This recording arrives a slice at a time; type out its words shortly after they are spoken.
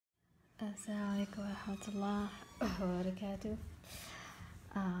السلام عليكم ورحمة الله وبركاته.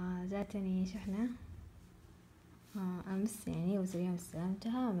 جاتني شحنة أمس واليوم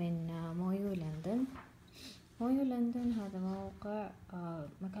استلمتها من مويو لندن. مويو لندن هذا موقع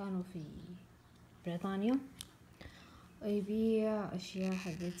مكانه في بريطانيا، ويبيع أشياء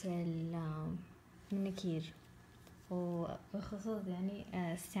حقت المناكير وبخصوص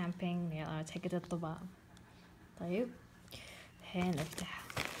ستامبينج حقت الطباعة. طيب الحين افتح.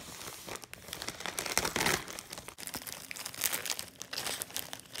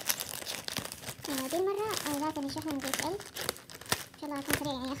 دي المرة جاتني شحنة من DHL. إن شاء الله كان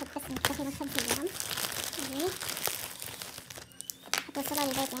سريع، ياخد بس تقريبا 5 درهم. حتى وصلها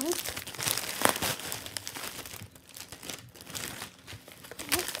لي البيت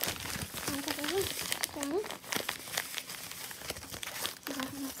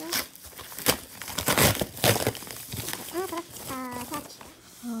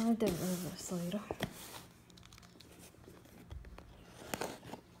هذا صغيرة.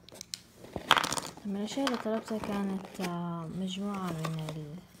 من الأشياء اللي طلبتها كانت مجموعة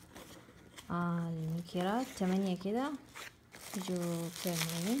من المناكيرات 8 كده، يجوا كتير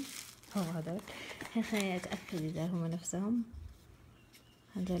معين. هو هذول. خليني أتأكد إذا هم نفسهم.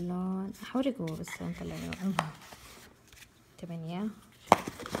 هذا اللون أحوريكم بس نطلع لهم 8.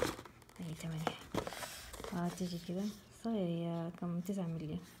 هي 8 تيجي كده صغيرة، هي كم 9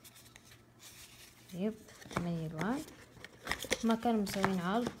 ملي. طيب 8 ألوان. ما كانوا مسوين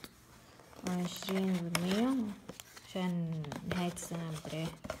عرض 20% عشان نهاية السنة مدري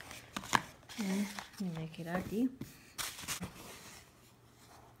المناكيرات دي.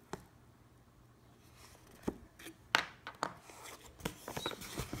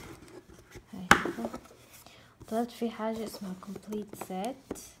 طلبت فيه حاجة اسمها complete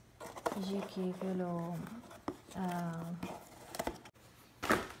set، يجيك يقولوا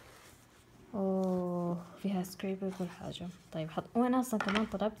وفيها سكريبر كل حاجة. طيب وانا اصلا كمان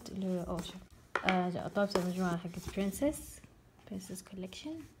طلبت اللي هو شوف طلبت المجموعة حقت برنسس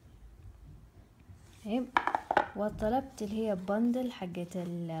كوليكشن. طيب وطلبت اللي هي بندل حقت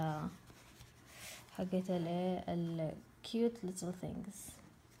ال cute little things.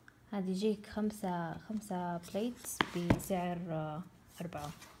 هذه يجيك خمسة بليتس بسعر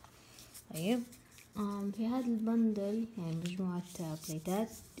 4. طيب في هذا البندل مجموعة بليتات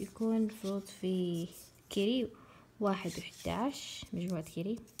يكون فروض في كيري 1 و11، مجموعة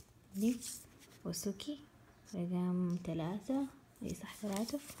كيري دي، وسوكي رقم 3 صح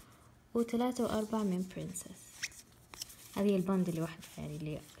 3 و3 و4 من برنسس. هذه البندل الواحدة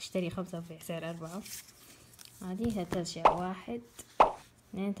اللي اشتري 5 بسعر 4. هذه 3 أشياء 1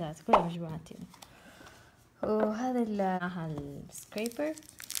 2 3 كلها مجموعتين. وهذا السكريبر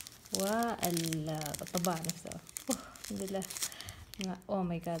والطباعة نفسها. الحمد لله. اوه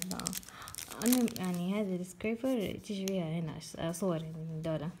ماي جاد. المهم هذا السكريبر تيجي فيها هنا صور من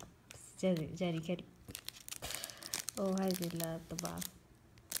دولة، بس جاري كلب. وهذه الطباعة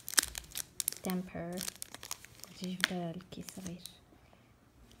تمبر تيجي في الكيس صغير.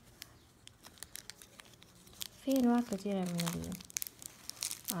 في انواع كثيرة من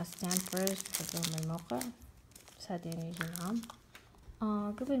ستامبرز تحطهم من الموقع، بس هذا يجي معاهم.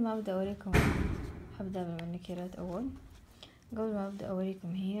 قبل ما أبدأ أوريكم، حبدأ بالمناكيرات أول. قبل ما أبدأ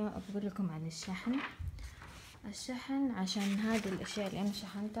أوريكم أقول لكم عن الشحن عشان هذه الأشياء اللي أنا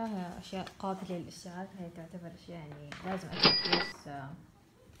شحنتها هي أشياء قابلة للإشعال. هي تعتبر أشياء لازم أدفع فلوس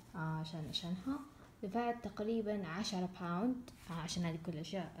عشان أشحنها. دفعت تقريبا 10 باوند عشان هذه كل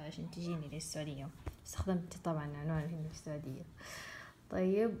الأشياء عشان تجيني للسعودية. استخدمت طبعا عنوان هنا في السعودية.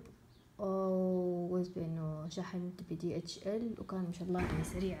 طيب وقلت بأنه شحنت DHL وكان ما شاء الله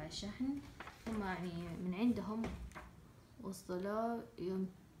سريع الشحن. هم من عندهم وصلوا يوم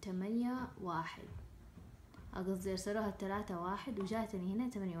 8/1، قصدي أرسلوها 3/1 وجاتني هنا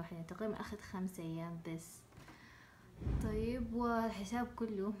 8/1، تقريبا أخذ 5 أيام بس. طيب والحساب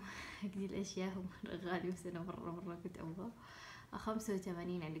كله حق الأشياء هو مرة غالي، بس أنا مرة كنت أبغى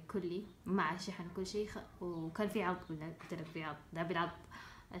 85 يعني كلي مع الشحن كل شيء. وكان في عرض، قلت لك في عرض، ده بالعرض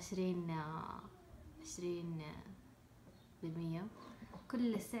 20%.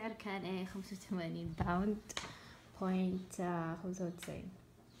 كل السعر كان 85 باوند بوينت 95.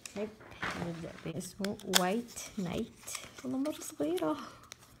 طيب نبدأ باسمه وايت نايت. والله مرة صغيرة،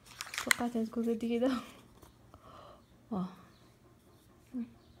 توقعت ان تكون قد كده.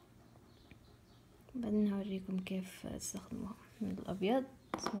 بعدين هوريكم كيف تستخدموها. من الأبيض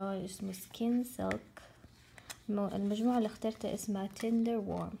اسمه سكين سيلك. المجموعة اللي اخترتها اسمها تندر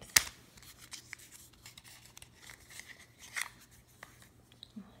وارمث.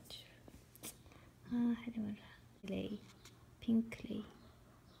 حلو مرة. كلاي بينك كلاي.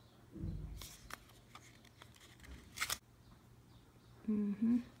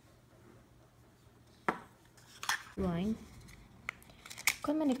 لاين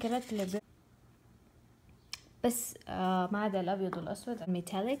كل مناكيرات اللي بس ما عدا الابيض والاسود.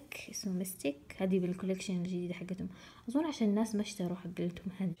 ميتاليك اسمه ميستيك، هذه بالكوليكشن الجديده حقتهم اظن، عشان الناس ما اشتروا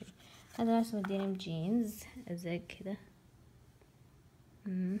حقتهم. هذا ناس مدينهم جينز ازرق كذا.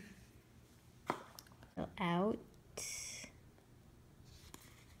 اوت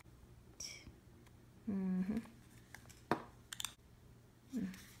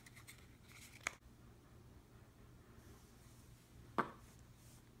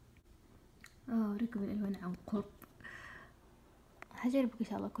ركب الالوان عن قرب. هجرب ان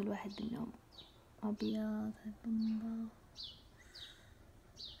شاء الله كل واحد منهم. ابيض بمبا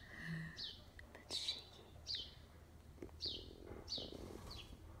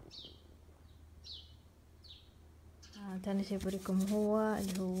تاني شي بوريكم هو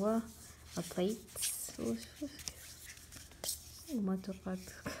اللي هو البليتس. وما توقعت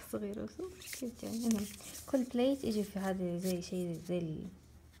صغيرة كيف يعني. كل بليت يجي في هذا زي شيء زي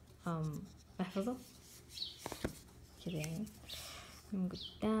محفظة كذا يعني، من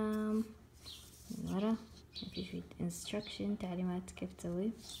قدام من ورا في شوية instruction تعليمات كيف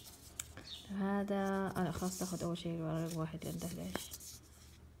تسوي. هذا أنا خلاص تاخد أول شيء ورقة واحد لأنه ليش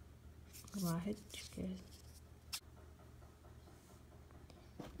واحد كذا.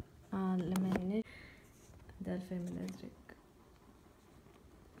 لما ده الفيلم الأزرق،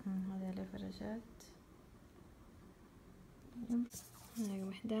 هذا له فراشات. رقم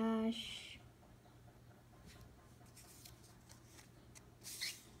 11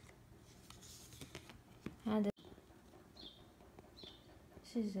 هذا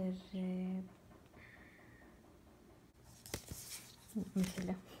شجر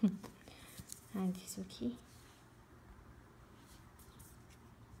مثله. عندي سوكي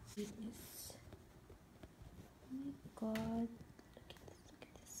God, look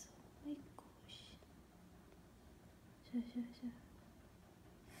at this. Oh my gosh. شوف.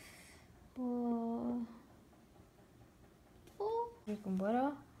 فيكم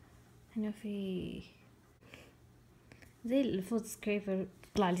ورا هنا في زي الفود سكريبر،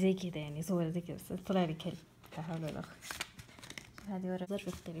 طلع لي زي كذا يعني، صورة زي كذا بس طلع لي كلب. لا حول ولا قوة. هذه ورا ظرف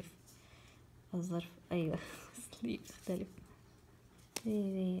يختلف، الظرف ايوه يختلف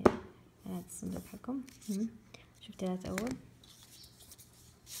زي هذا الصندوق حقكم. شوف 3 أول.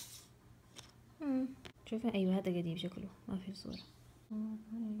 شوفوا أيوة هذا قديم شكله ما في صورة.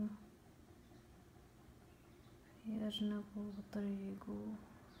 أيوة في أرنب وبطريق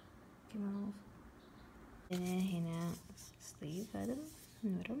وكمان هنا سليف هذا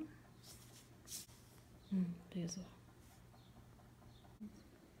من ورا. بيضة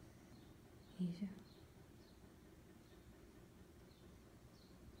يجي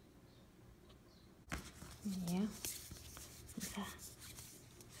يا مساحة.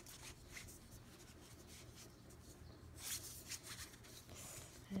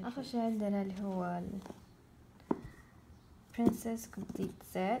 آخر شي عندنا اللي هو Princess Complete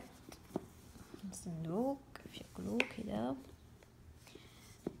Set صندوق شكله كذا.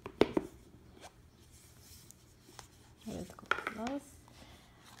 خلاص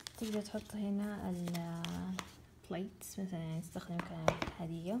تقدر تحط هنا البليتس مثلا، يعني تستخدم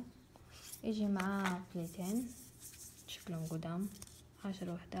كهدية. يجي معاه بليتين شكلهم قدام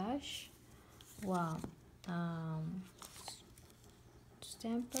 10 و11 و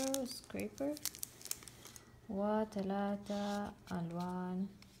ستامبر سكريبر و3 ألوان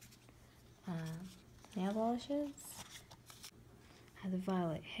nail polishes. هذا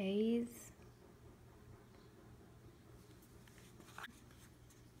violet haze.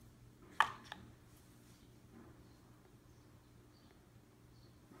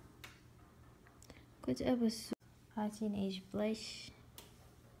 كنت أبس هاتين ايج بلش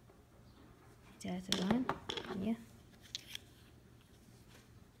 3 ألوان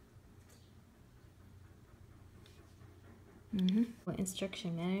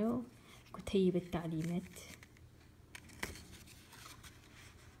instruction manual كتيب التعليمات.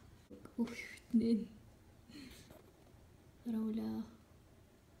 اثنين رولة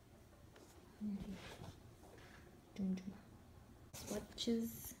جمجمة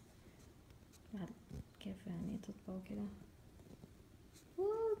swatches كيف يعني تطبعوا كده.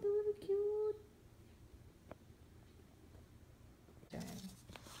 واو ده كيوت.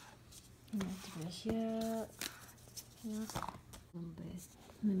 نكتب الأشياء هنا.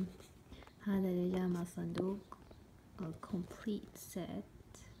 هذا اللي جاء مع الصندوق complete set.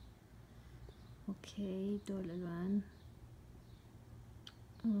 اوكي دول الألوان.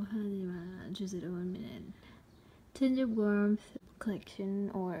 وهذه مع الجزء الأول من ال Tender Warmth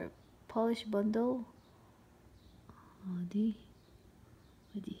Collection or Polish Bundle. هذه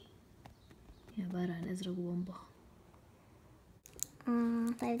ودي هي عبارة عن أزرق وبومبا.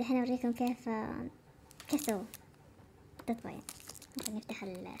 طيب دحين أوريكم كيف سووا تطبيع. ممكن نفتح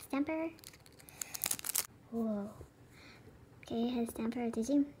الستامبر. واو. اوكي هذا الستامبر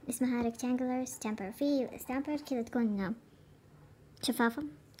تجي اسمها ريكتانجلر ستامبر. في ستامبر كذا تكون شفافة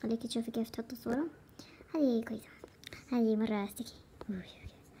خليكي تشوفي كيف تحطي الصورة. هذه كويسة. هذه مرة ستيكي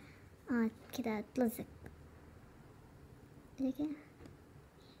كذا تلزق زي كذا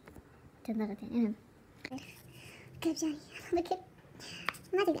تضغط يعني. المهم كيف جاني بكر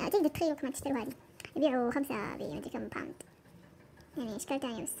ما تقدر تخيلوا كمان تشتروا هذه. يبيعوا 5 بمدري كم باوند يعني اشكال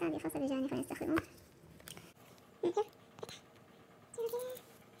تانية، بس هذه خاصة بجاني خلينا نستخدمها.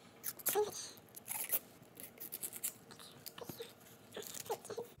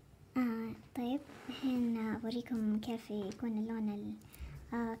 طيب الحين بوريكم كيف يكون اللون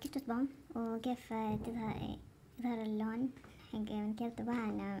كيف تطبعهم وكيف يظهر اللون حق من كيف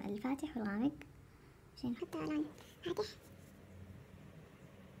طباعة الفاتح والغامق عشان حتى لون فاتح.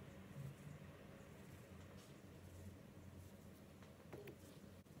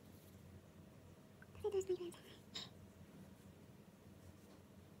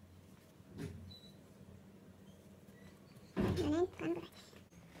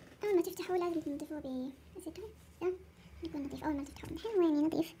 أول ما تفتحوه لازم تنظفوه بأسيتون يكون نظيف. أول ما تفتحوه الحين هو يعني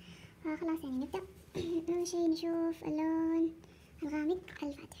نظيف. خلاص يعني نبدأ. أول شي نشوف اللون الغامق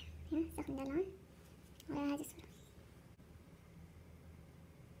الفاتح. نستخدم ده اللون وهذه الصورة.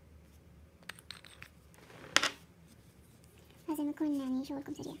 لازم يكون يعني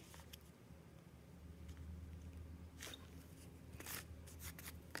شغلكم سريع.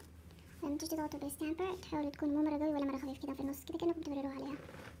 لما تيجي تضغطوا بالستامبر تحاولوا تكون مو مرة قوي ولا مرة خفيف كذا في النص كذا كأنكم تمرروها عليها.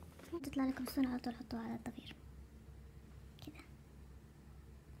 تطلع لكم الصورة على طول حطوها على الضفير كذا.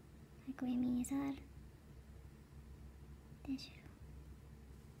 هيكون يمين يسار تشوفوا.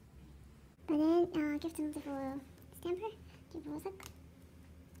 بعدين كيف تنظفوا ستامبر؟ تجيبوا وسط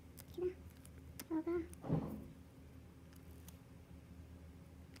كذا فوقها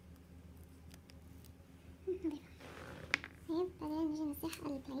نظيفة. طيب بعدين نجي نمسح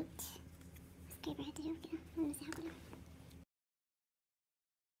البليت تقريبا حتى شوف كذا نمسحها كلها.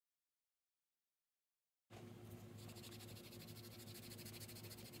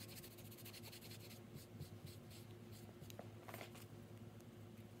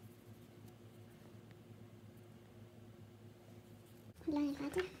 اللون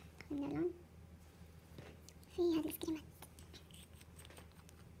الفاتح خلينا اللون في هذه السكريمات.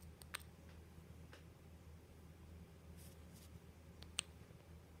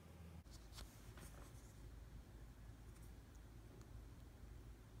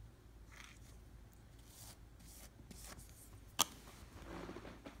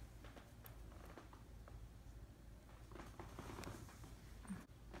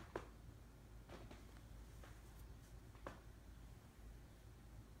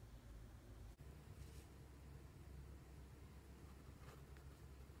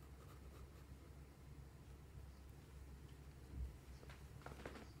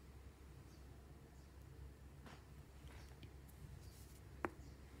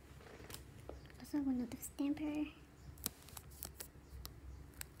 وننظف ستامبر.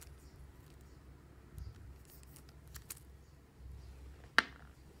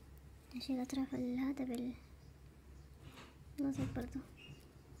 نشيل أطراف هذا بالنظف برضو.